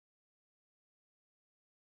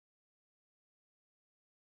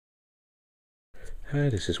Hi,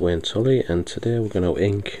 this is Wayne Tully, and today we're going to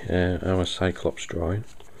ink our Cyclops drawing.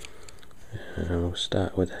 We'll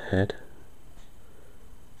start with the head,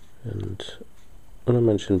 and when I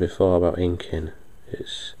mentioned before about inking,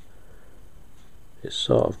 it's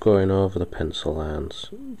sort of going over the pencil lines,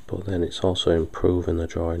 but then it's also improving the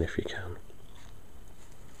drawing if you can.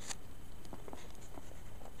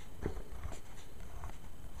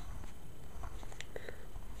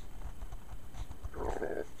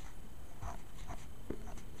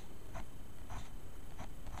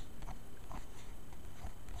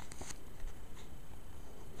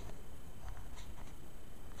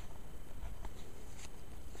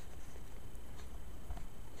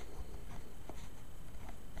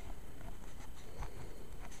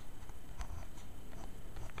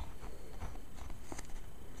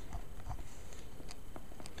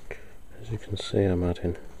 As you can see, I'm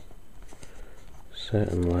adding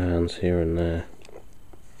certain lines here and there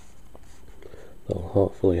that will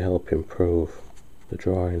hopefully help improve the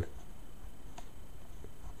drawing.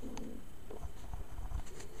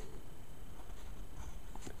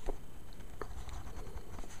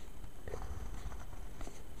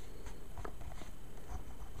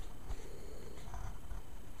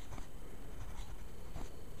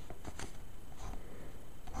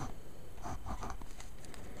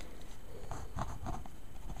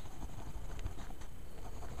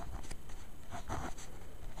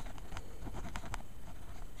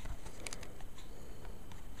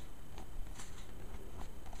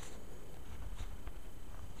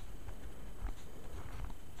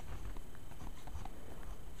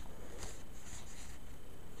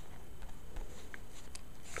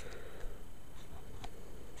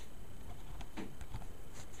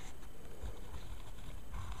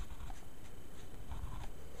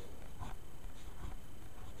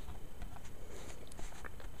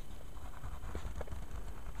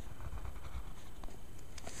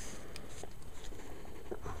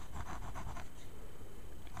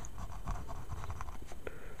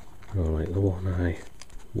 Oh, like the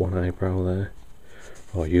one eyebrow there,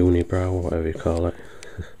 or unibrow, whatever you call it.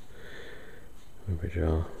 Maybe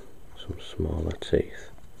draw some smaller teeth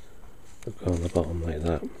that go on the bottom like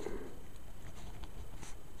that,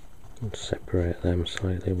 and separate them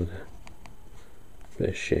slightly with a bit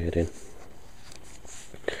of shading.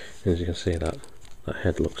 As you can see, that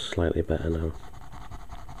head looks slightly better now.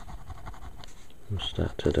 I'll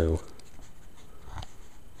start to do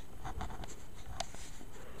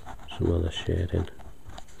some other shading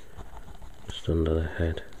just under the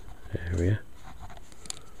head area,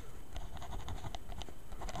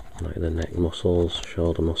 like the neck muscles,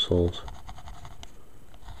 shoulder muscles.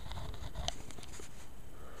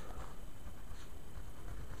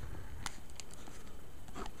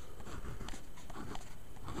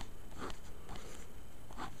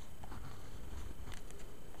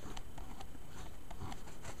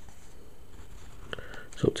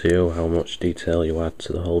 It's up to you how much detail you add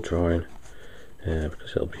to the whole drawing,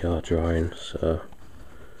 because it'll be your drawing, so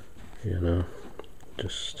you know,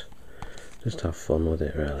 just have fun with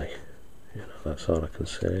it, really. You know, that's all I can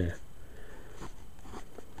say.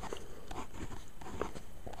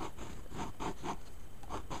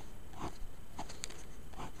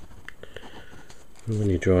 And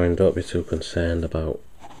when you're drawing, don't be too concerned about,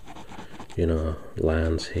 you know,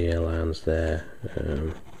 lines here, lines there,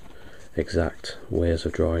 exact ways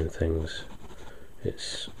of drawing things.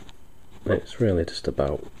 It's really just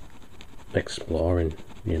about exploring,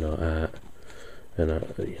 you know, art, and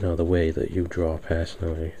you know, the way that you draw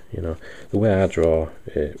personally. You know, the way I draw,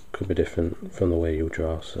 it could be different from the way you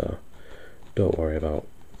draw, so don't worry about,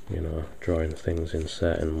 you know, drawing things in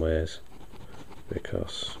certain ways,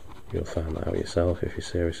 because you'll find that out yourself if you're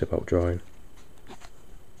serious about drawing.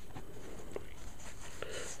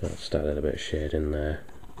 I've started a bit of shading there,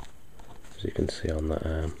 as you can see on that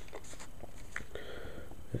arm.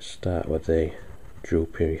 Let's start with the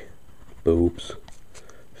droopy boobs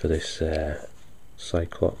for this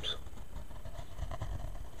Cyclops.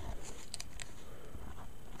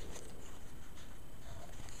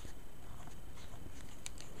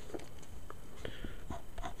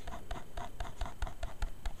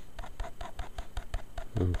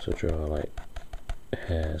 And to draw like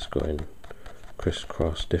hairs going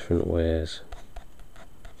crisscross different ways,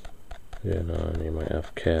 you know, and you might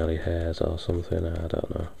have curly hairs or something, I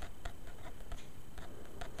don't know.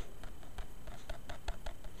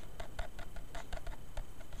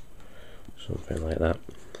 Something like that.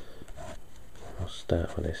 I'll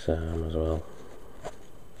start with this arm as well.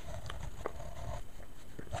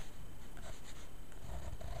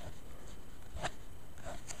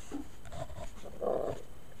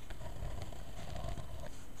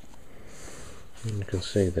 And you can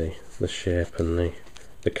see the shape and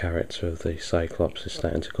the character of the Cyclops is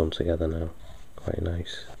starting to come together now. Quite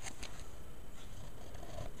nice.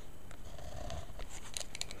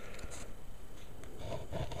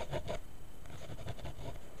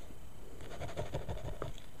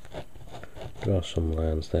 Draw some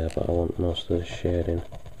lines there, but I want most of the shading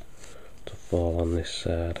to fall on this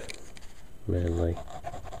side mainly.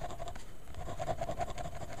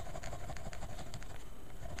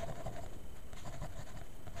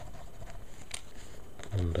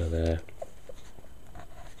 Under there.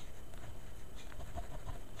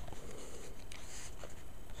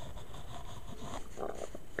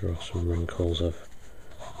 Draw some wrinkles of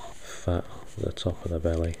fat at the top of the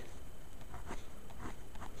belly.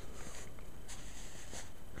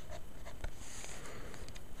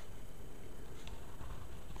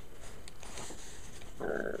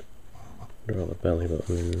 Draw the belly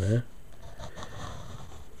button in there.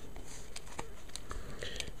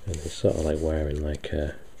 And he's sort of like wearing like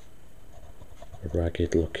a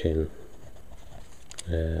ragged looking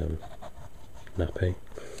nappy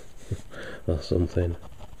or something,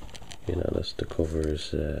 you know, just to cover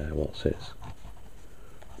his what's it.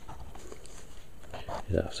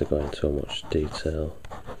 You don't have to go into much detail,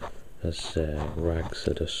 as rags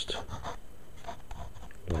are just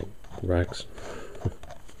like rags.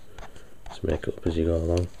 Just make it up as you go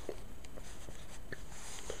along.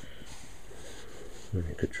 And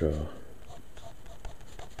you could draw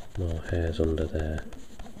more hairs under there.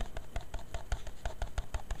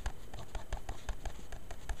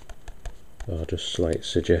 Or just slight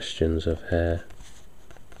suggestions of hair,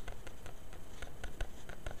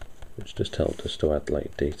 which just helped us to add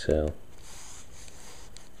like detail,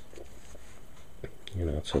 you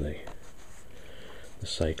know, to the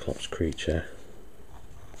Cyclops creature.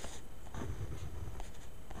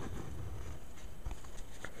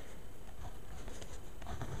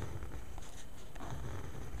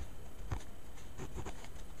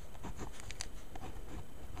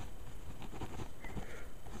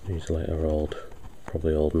 These later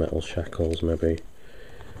probably old metal shackles, maybe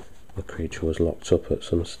the creature was locked up at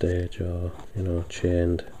some stage, or, you know,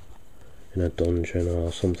 chained in a dungeon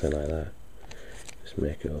or something like that. Just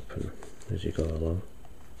make it up and as you go along.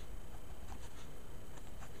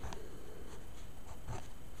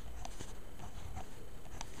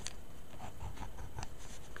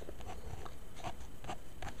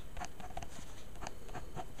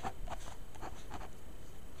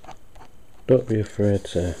 Don't be afraid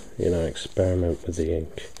to, you know, experiment with the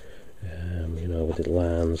ink, you know, with the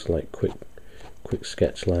lines, like quick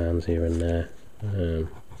sketch lines here and there, you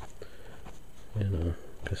know,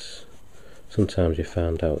 because sometimes you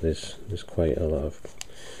find out there's quite a lot of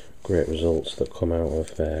great results that come out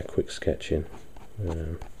of quick sketching.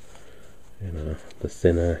 You know, the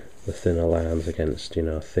thinner lines against, you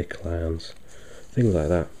know, thick lines, things like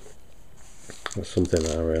that. That's something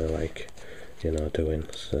that I really like, you know, doing.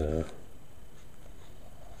 So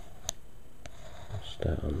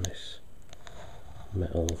start on this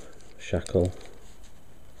metal shackle.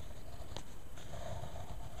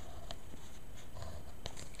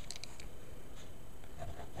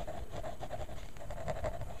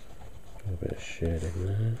 A bit of shade in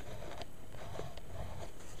there.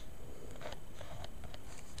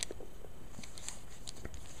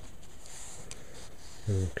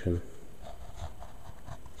 And you can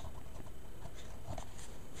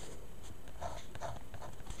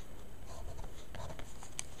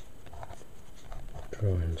draw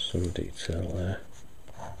in some detail there.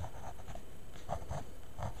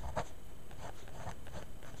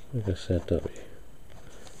 Like I said, don't be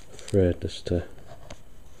afraid just to,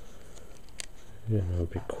 you know,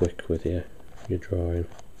 be quick with your drawing.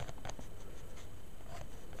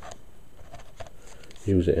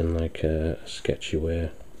 Use it in like a sketchy way.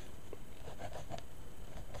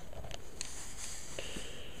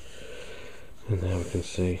 And there we can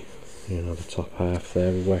see, you know, the top half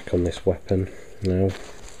there. We work on this weapon now,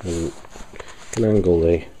 and you can angle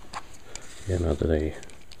the, you know,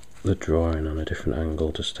 the drawing on a different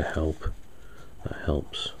angle just to help. That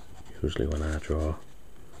helps usually when I draw.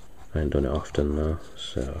 I ain't done it often though,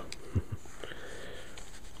 so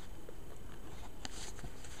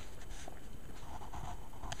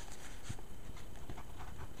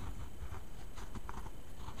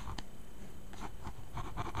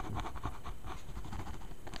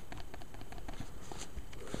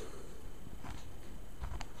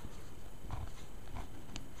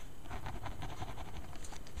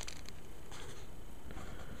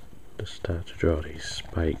just start to draw these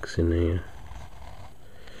spikes in here.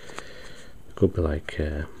 It could be like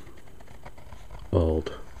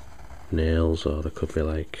old nails, or there could be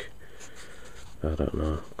like I don't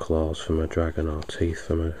know, claws from a dragon or teeth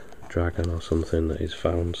from a dragon or something that he's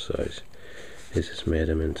found, so he's just made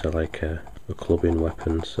him into like a clubbing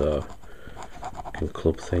weapon, so you can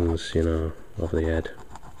club things, you know, over the head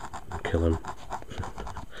and kill them.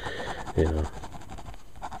 You know,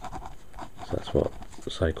 so that's what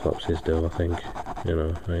Cyclopses do, I think. You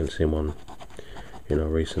know, I ain't seen one, you know,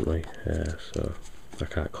 recently, so I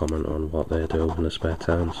can't comment on what they do in the spare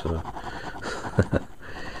time, so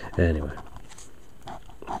anyway.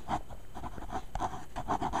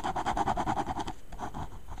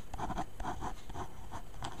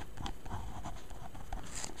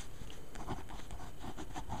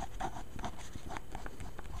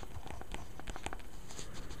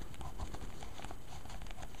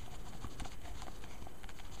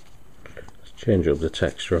 Change up the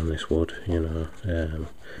texture on this wood, you know,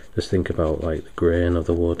 just think about like the grain of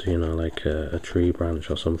the wood, you know, like a tree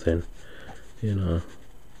branch or something, you know,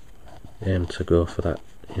 aim to go for that,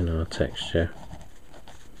 you know, texture.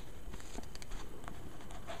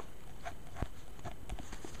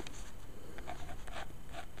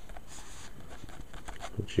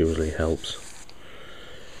 Which usually helps.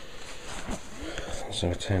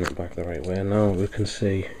 So I turn it back the right way. Now we can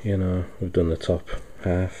see, you know, we've done the top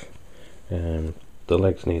half. The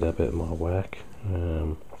legs need a bit more work,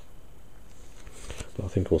 but I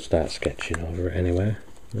think we'll start sketching over it anyway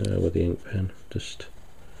with the ink pen. Just,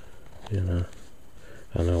 you know,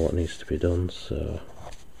 I know what needs to be done, so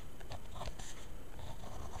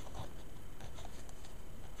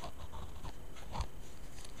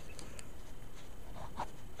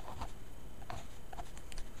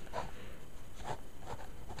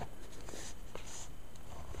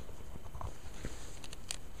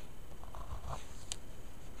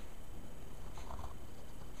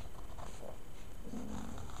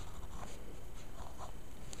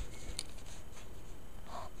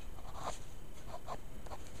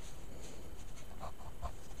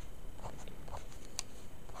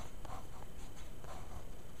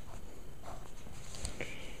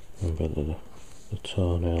but the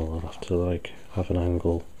toenail, I'll have to like have an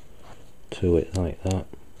angle to it like that,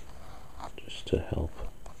 just to help.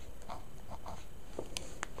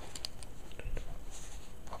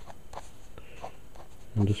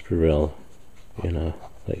 And just be real, you know,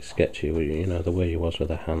 like sketchy, you know, the way you was with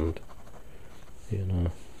a hand, you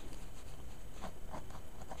know.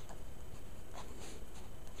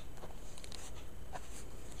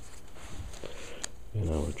 You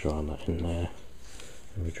know, we're drawing that in there.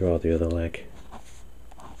 And we draw the other leg.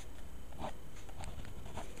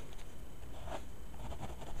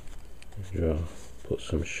 Draw, put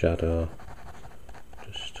some shadow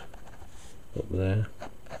just up there,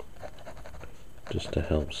 just to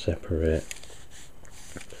help separate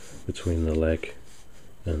between the leg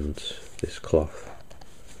and this cloth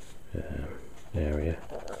area.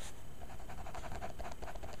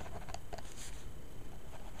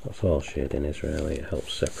 That's all shading is really, it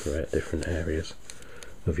helps separate different areas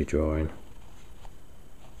of your drawing.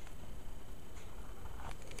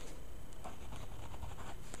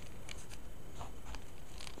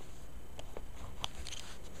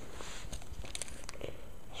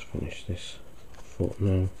 Let's finish this foot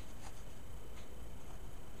now.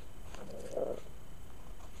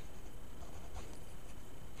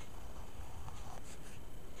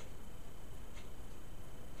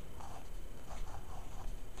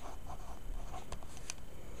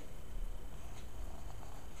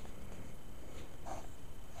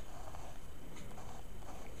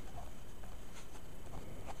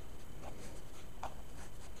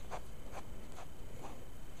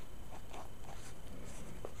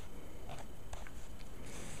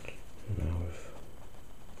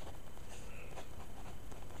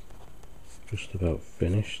 Just about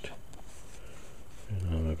finished. You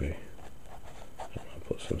know, maybe I'll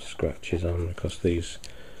put some scratches on because these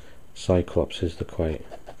Cyclopses, they're quite,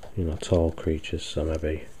 you know, tall creatures, so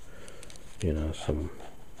maybe, you know, some,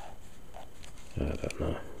 I don't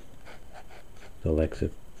know, the legs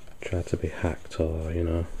have tried to be hacked or, you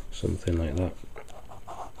know, something like that.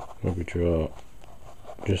 Maybe draw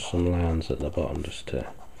just some lines at the bottom just to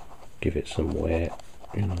give it some weight,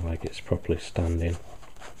 you know, like it's properly standing.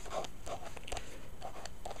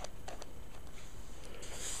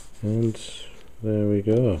 And there we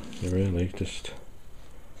go, really just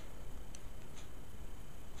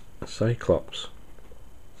a Cyclops.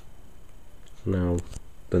 Now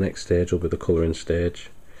the next stage will be the colouring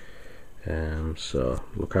stage, so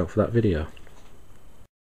look out for that video.